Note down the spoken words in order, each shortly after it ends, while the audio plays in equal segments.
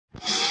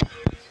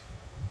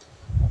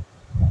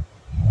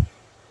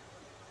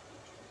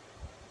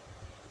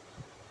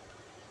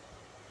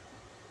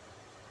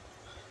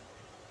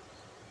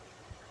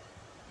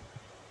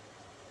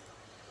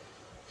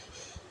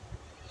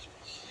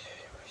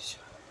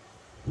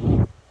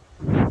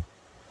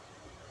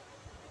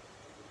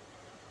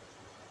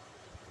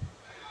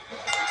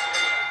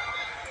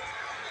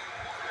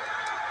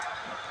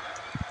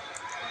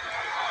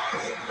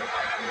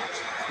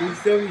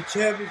ECW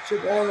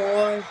Championship on the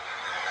line.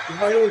 The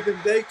title has been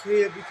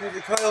vacated because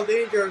of Kyle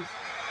Danger's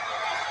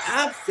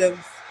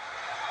absence,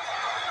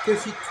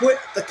 because he quit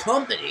the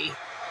company.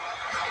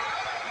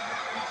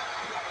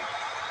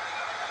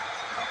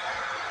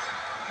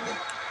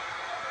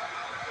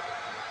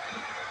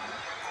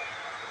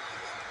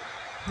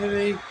 I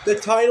mean, the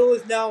title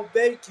is now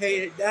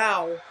vacated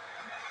now.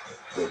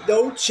 With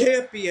no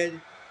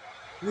champion,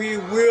 we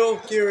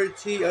will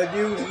guarantee a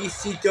new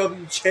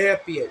ECW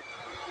champion.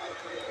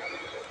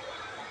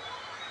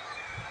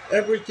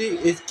 Everything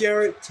is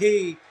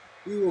guaranteed.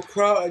 We will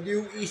crown a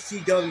new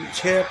ECW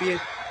champion.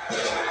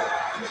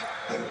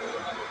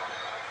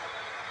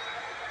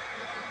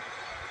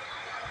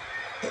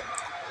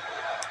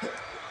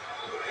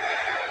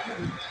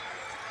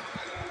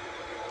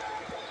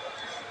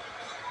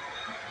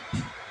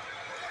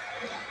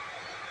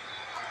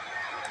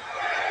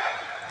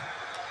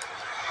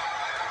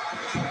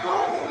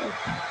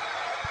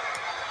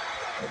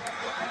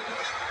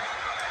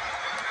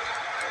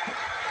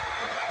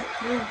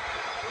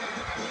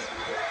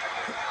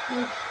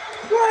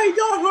 Why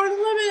don't hard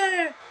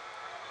eliminated?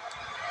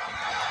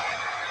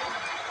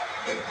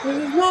 This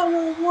is not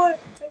what I want.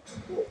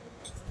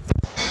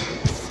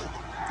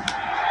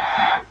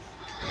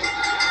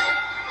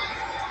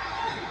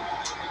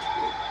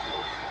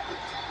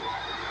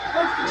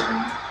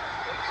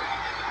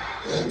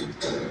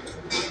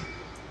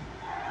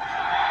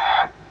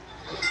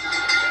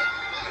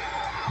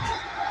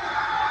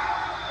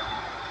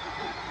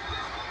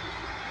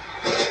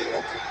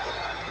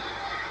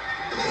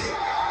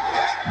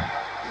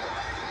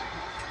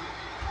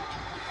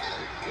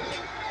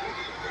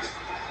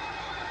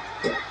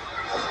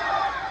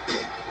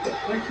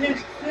 I can't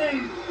say.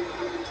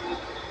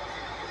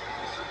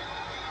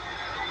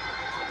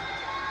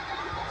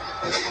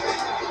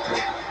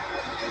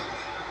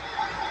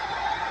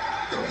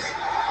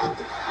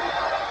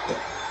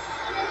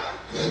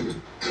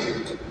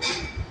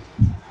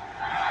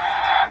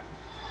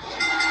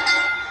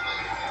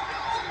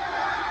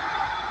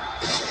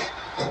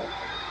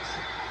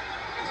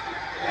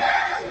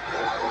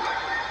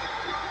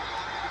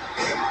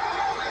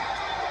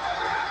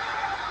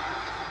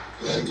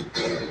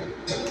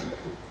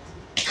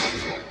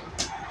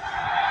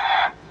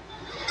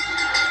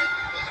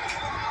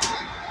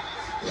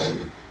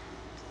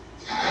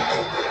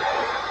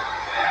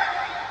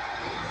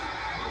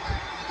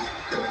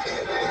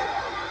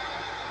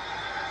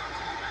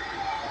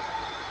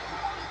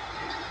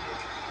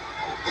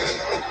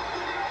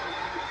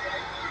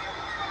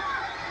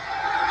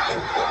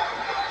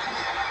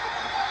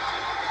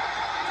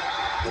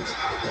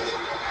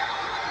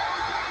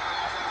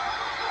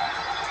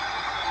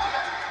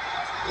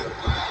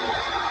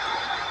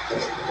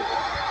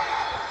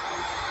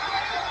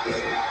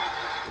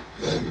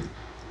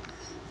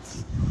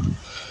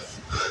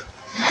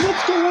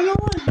 What's going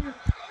on here?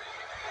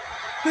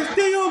 This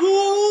thing all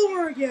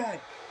over again.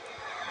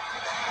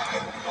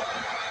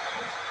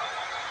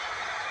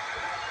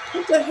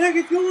 What the heck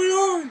is going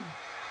on?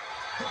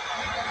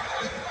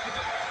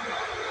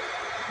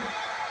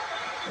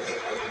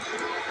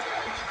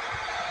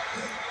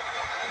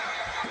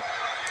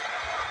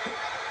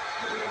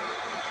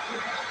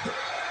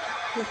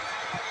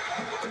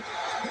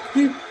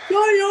 He's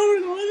going over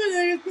the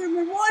eliminator. It's been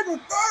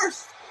revived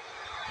first.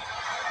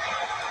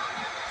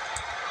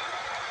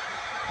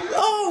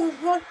 Oh,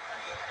 what?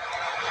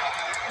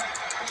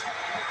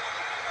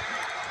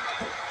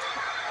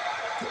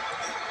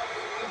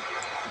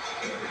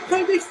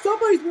 I think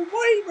somebody's been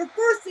waiting for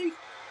reversing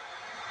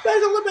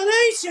that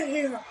elimination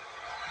here.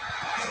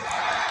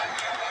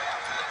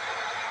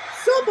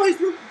 Somebody's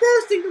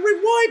reversing the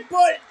rewind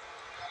button.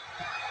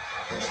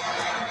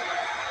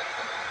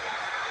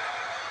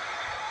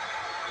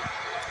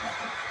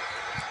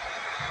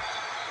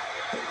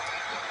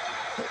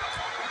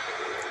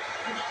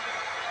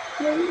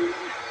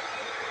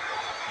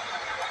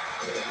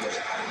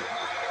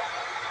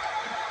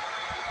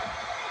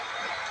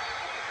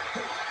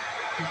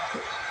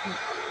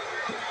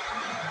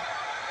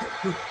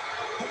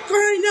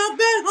 Great, now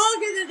Ben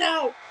Hawkins is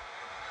out.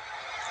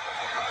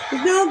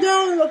 He's now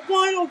down to the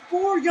final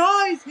 4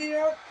 guys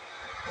here.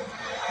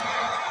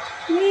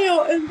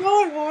 Neil and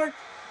Barnhart.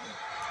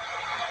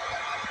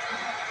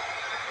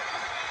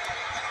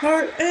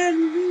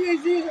 And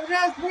the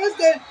past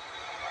president.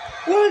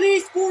 One of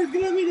these 4 is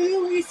going to be the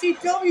new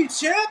ECW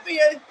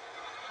champion.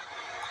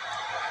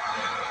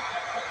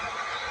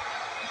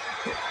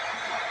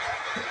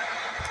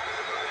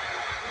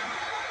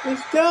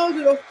 It's down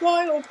to the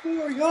final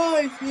 4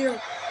 guys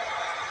here.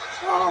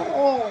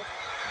 Oh.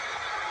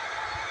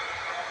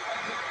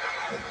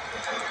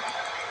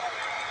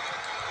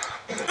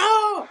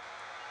 Oh.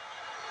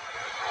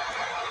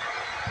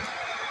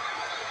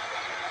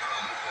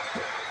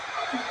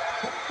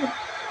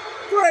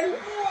 Great.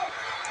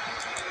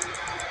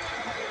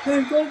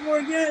 And go for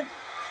it again.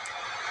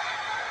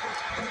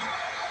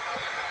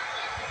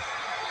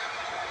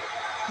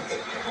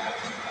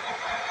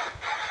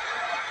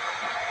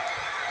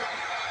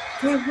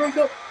 Trying to break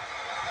up.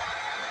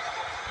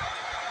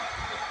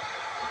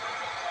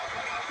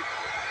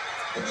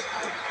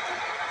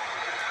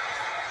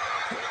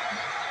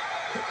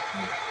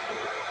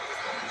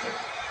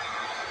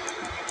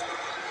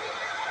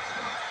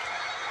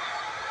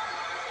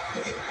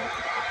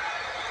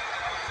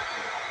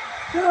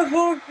 That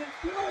horse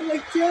is wrong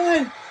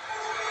again.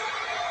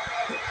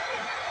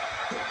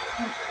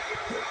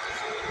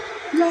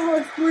 Now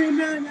it's 3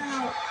 men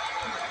out.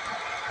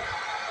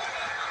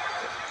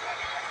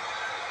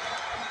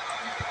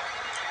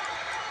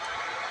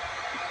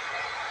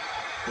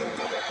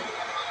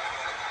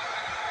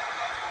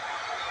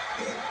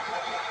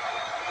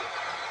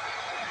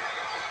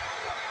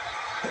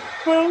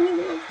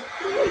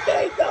 Where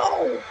they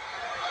go?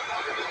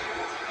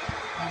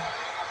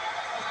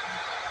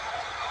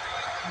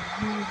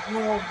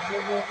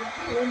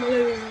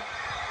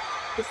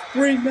 It's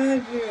 3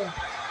 men here.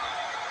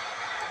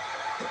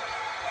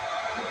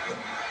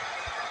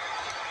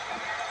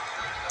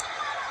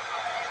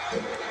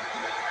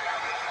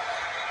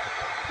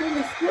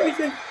 Goodness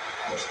gracious.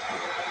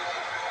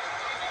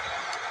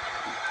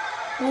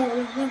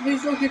 Oh,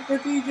 he's looking for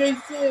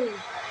DJC.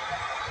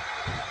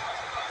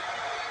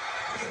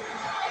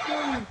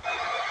 Oh.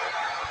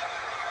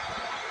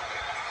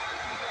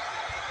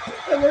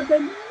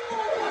 Everything.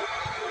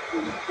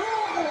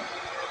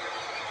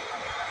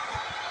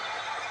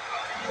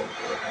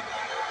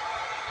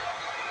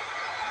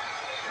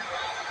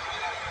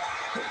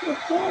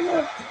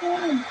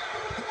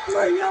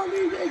 Right now,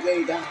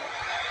 DJC down.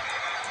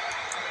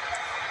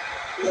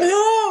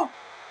 No!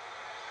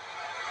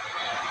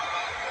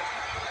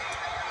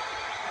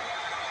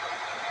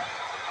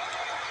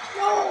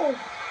 No!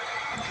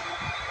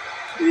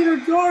 Either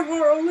Dark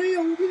or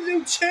Leo will be the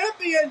new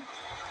champion.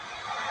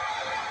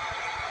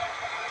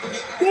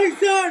 There's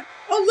that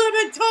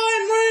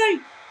 11-time ring!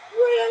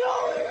 Win it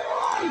all in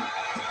one!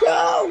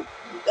 No!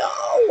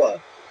 No!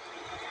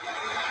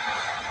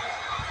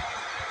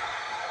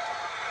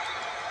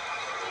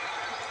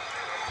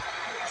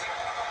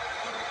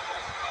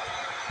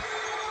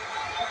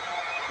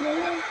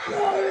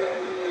 Not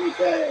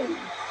anything.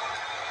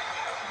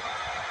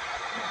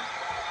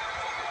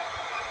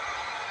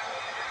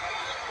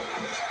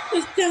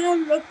 It's down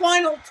to the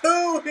final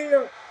 2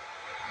 here.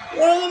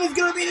 One of them is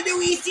going to be the new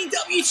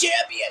ECW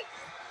Champion.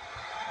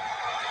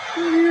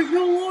 He's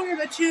no longer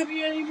the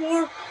champion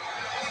anymore.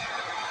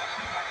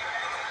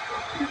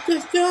 It's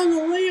just down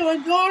to Leo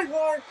and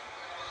Darkheart.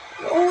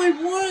 Only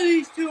one of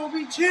these 2 will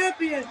be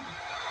champion.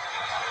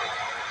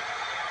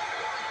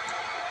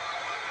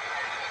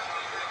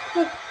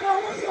 What's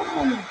going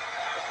on?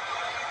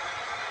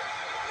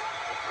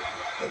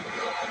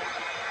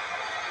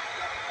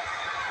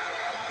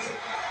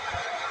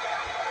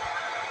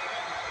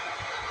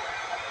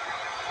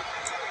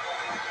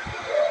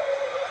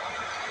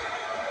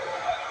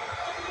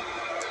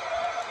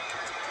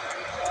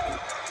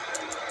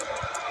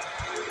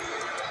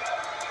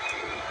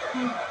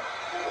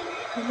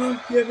 I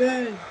won't give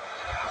in.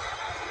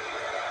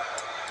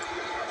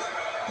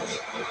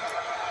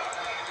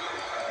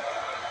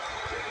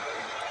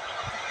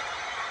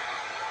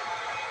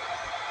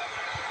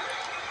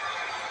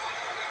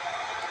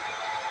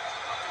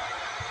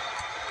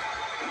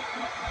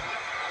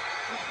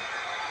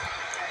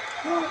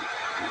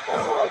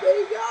 Oh,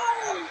 they got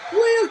him!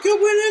 Leo could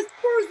win his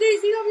first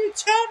ECW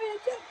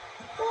championship!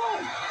 1,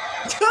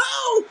 2!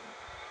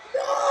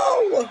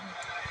 No!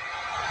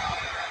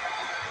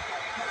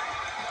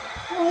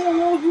 I don't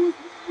know who's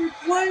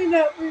replaying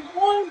that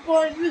rewind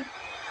button,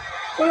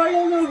 but I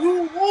don't know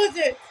who was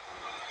it.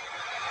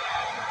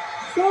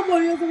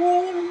 Somebody has the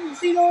one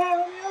see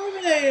how to be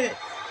eliminated.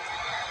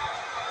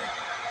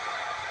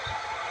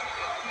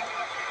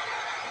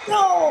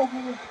 No!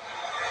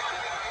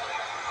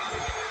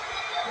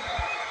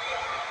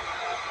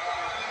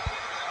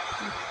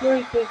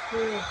 Break this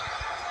here.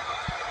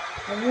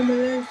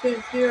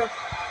 Elimination here.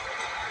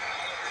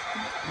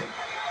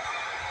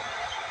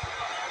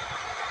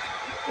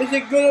 Is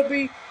it gonna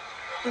be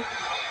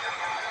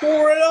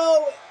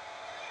 4-0?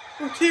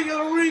 We're taking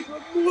a ring for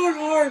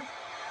Bloodheart.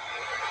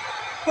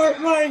 Heart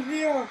right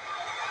here.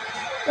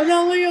 And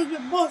now Leo's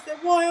been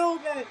busted wide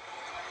open.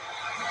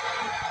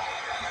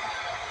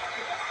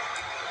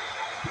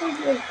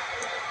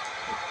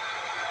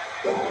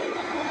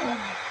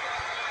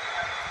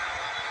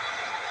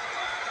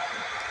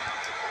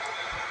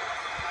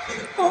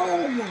 Oh.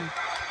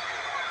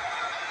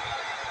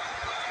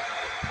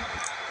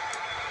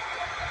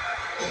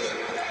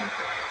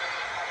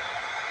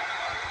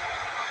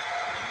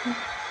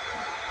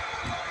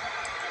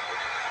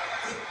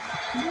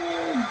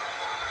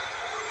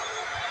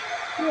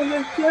 What a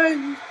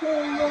game, he's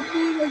going to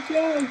be the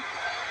game.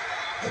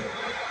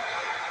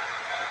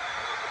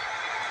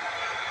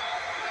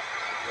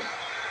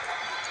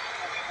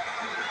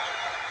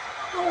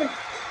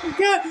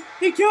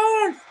 He got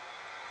it!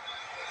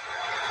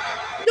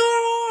 No!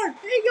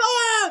 He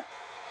got it!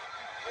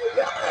 He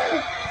got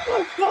it!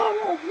 Let's go!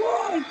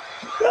 1,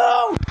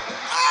 2,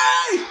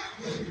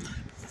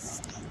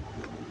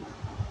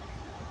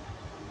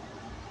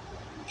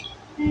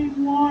 3! He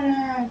won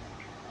it!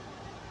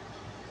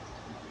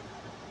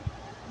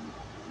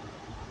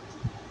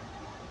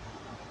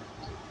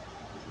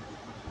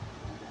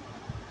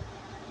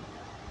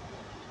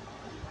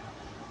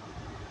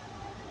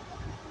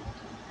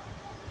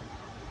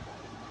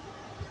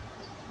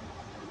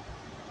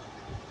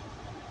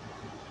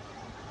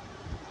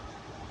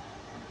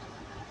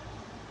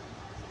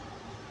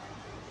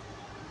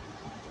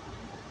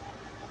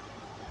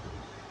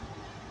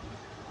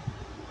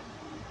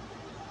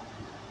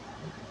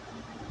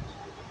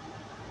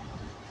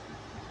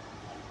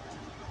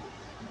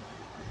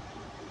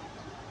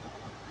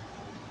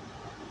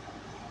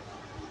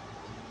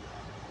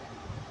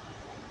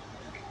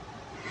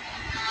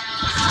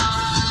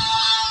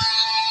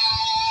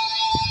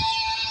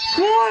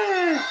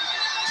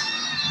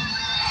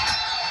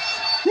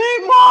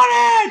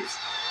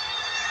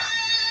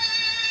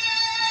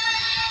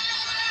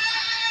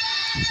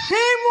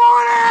 He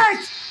won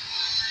it!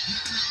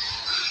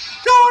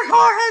 Owen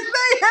Hart has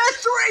made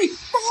history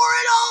for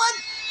it all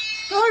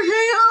the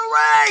King of the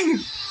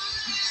Ring!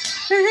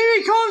 And he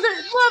becomes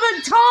an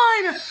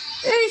 11-time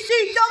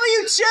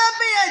ECW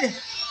Champion!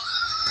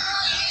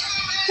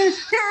 And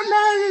here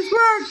Madison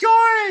Square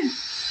Garden!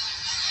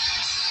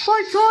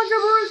 But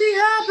controversy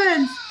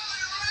happens!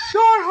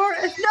 Owen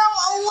Hart is now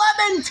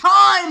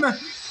 11-time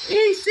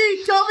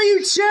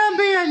ECW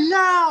Champion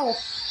now!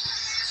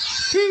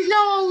 He's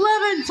now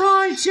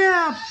 11-time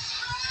champ!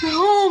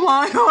 Oh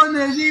my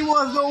goodness, he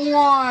was the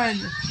one!